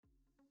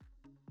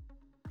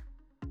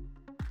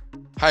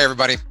Hi,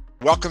 everybody.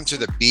 Welcome to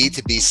the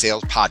B2B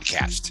Sales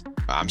Podcast.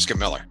 I'm Skip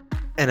Miller.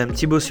 And I'm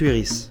Thibaut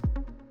Souyris.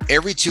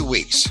 Every 2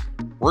 weeks,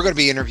 we're going to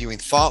be interviewing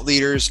thought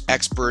leaders,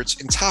 experts,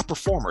 and top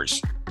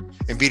performers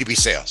in B2B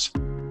sales.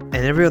 And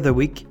every other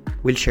week,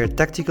 we'll share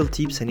tactical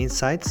tips and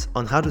insights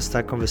on how to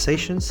start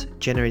conversations,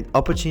 generate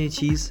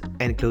opportunities,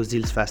 and close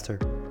deals faster.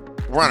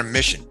 We're on a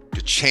mission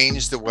to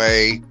change the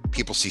way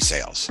people see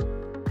sales.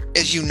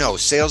 As you know,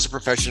 sales is a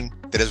profession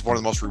that is one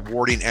of the most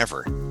rewarding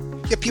ever.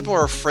 Yet people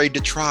are afraid to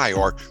try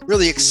or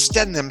really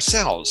extend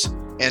themselves,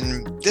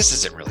 and this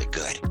isn't really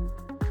good.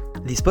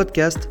 This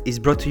podcast is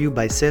brought to you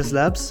by Sales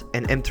Labs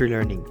and M3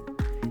 Learning.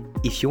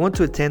 If you want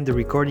to attend the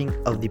recording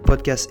of the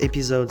podcast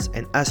episodes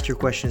and ask your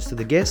questions to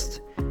the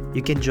guest,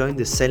 you can join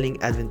the Selling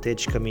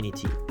Advantage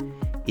community.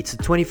 It's a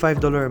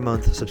 $25 a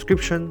month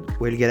subscription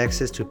where you'll get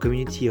access to a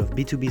community of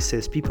B2B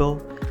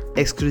salespeople,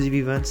 exclusive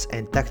events,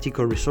 and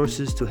tactical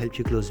resources to help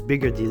you close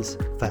bigger deals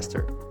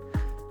faster.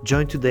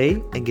 Join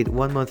today and get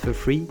 1 month for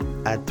free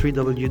at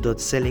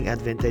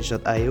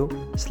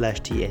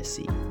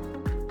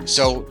www.sellingadvantage.io/TSC.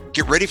 So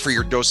get ready for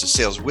your dose of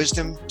sales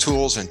wisdom,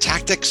 tools, and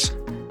tactics,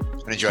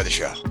 and enjoy the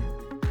show.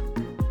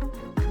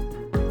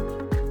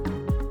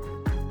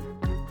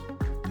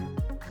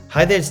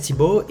 Hi there, it's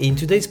Thibaut. In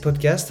today's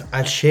podcast,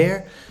 I'll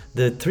share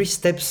the 3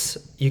 steps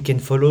you can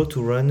follow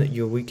to run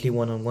your weekly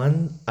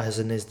one-on-one as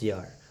an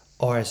SDR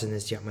or as an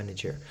SDR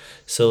manager.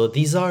 So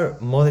these are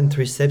more than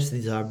 3 steps.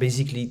 These are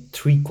basically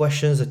 3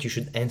 questions that you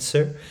should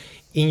answer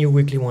in your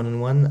weekly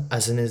one-on-one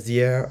as an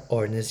SDR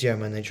or an SDR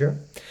manager.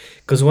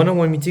 Because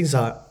one-on-one meetings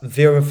are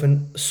very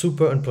often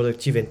super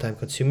unproductive and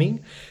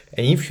time-consuming.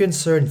 And if you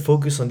answer and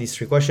focus on these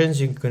 3 questions,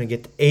 you're going to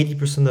get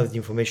 80% of the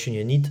information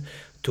you need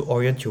to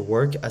orient your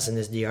work as an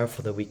SDR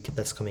for the week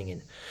that's coming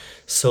in.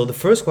 So the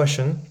first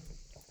question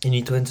you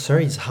need to answer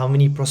is, how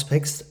many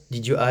prospects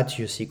did you add to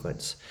your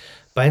sequence?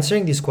 By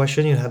answering this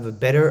question, you'll have a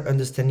better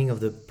understanding of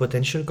the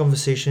potential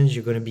conversations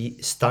you're going to be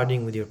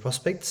starting with your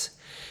prospects.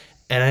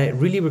 And I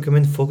really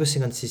recommend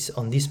focusing on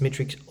this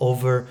metric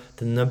over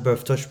the number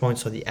of touch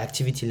points or the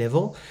activity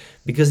level,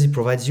 because it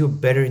provides you a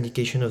better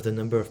indication of the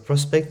number of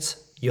prospects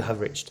you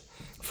have reached.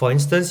 For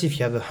instance, if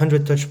you have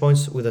 100 touch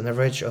points with an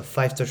average of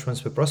 5 touch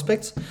points per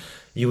prospect,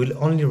 you will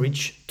only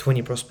reach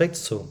 20 prospects,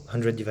 so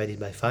 100 divided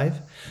by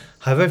 5.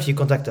 However, if you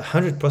contact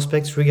 100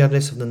 prospects,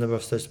 regardless of the number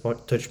of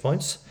touch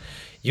points,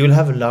 you will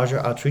have a larger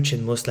outreach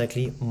and most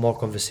likely more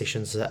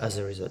conversations as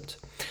a result.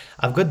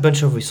 I've got a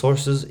bunch of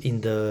resources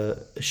in the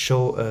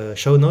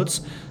show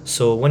notes.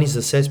 So one is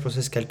the sales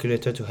process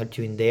calculator to help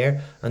you in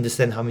there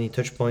understand how many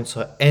touch points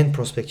and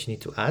prospects you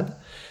need to add.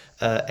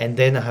 And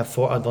then I have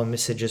 4 outbound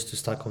messages to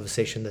start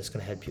conversation that's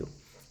going to help you.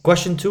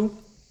 Question 2,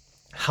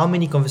 how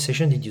many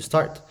conversations did you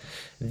start?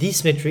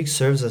 This metric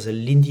serves as a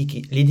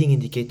leading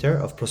indicator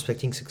of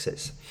prospecting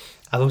success.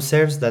 I've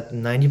observed that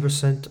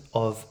 90%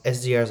 of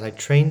SDRs I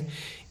train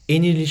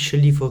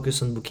initially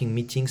focus on booking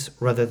meetings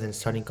rather than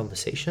starting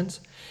conversations.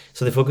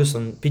 So they focus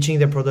on pitching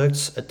their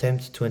products,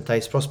 attempt to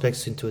entice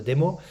prospects into a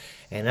demo,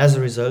 and as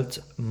a result,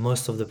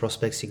 most of the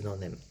prospects ignore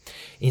them.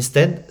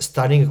 Instead,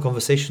 starting a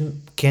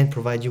conversation can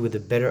provide you with a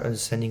better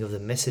understanding of the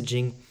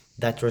messaging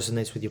that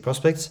resonates with your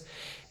prospects.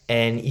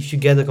 And if you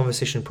get the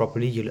conversation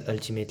properly, you'll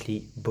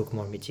ultimately book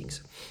more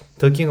meetings.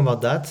 Talking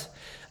about that,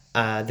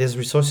 there's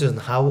resources on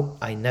how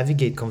I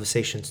navigate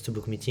conversations to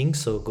book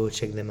meetings, so go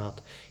check them out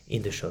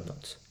in the show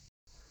notes.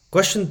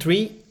 Question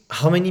 3,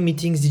 how many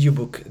meetings did you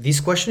book? This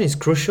question is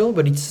crucial,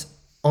 but it's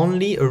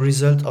only a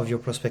result of your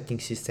prospecting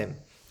system.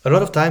 A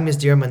lot of time,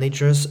 SDR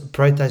managers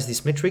prioritize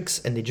these metrics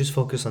and they just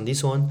focus on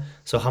this one.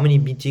 So how many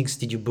meetings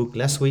did you book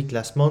last week,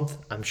 last month?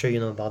 I'm sure you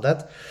know about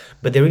that.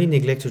 But they really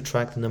neglect to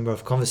track the number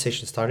of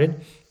conversations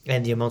started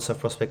and the amounts of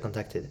prospects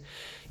contacted.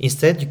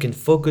 Instead, you can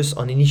focus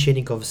on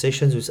initiating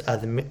conversations with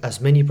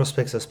as many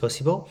prospects as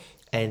possible,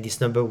 and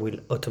this number will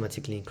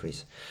automatically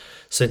increase.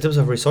 So in terms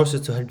of resources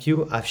to help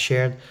you, I've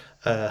shared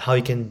how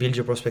you can build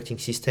your prospecting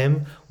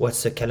system,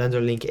 what's the calendar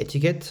link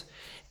etiquette,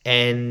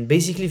 and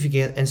basically if you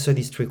can answer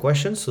these 3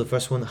 questions. So the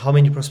first one, how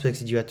many prospects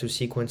did you add to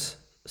sequence?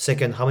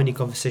 Second, how many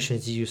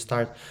conversations did you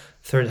start?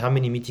 Third, how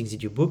many meetings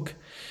did you book?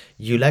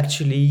 You'll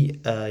actually,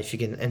 if you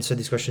can answer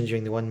these questions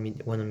during the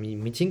one-on-one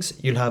meetings,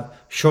 you'll have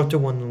shorter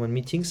one-on-one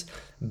meetings,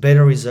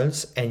 better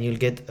results, and you'll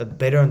get a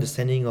better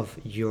understanding of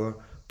your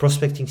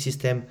prospecting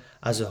system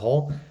as a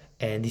whole.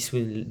 And this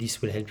will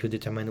help you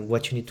determine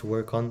what you need to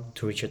work on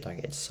to reach your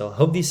targets. So I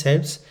hope this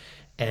helps,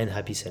 and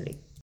happy selling.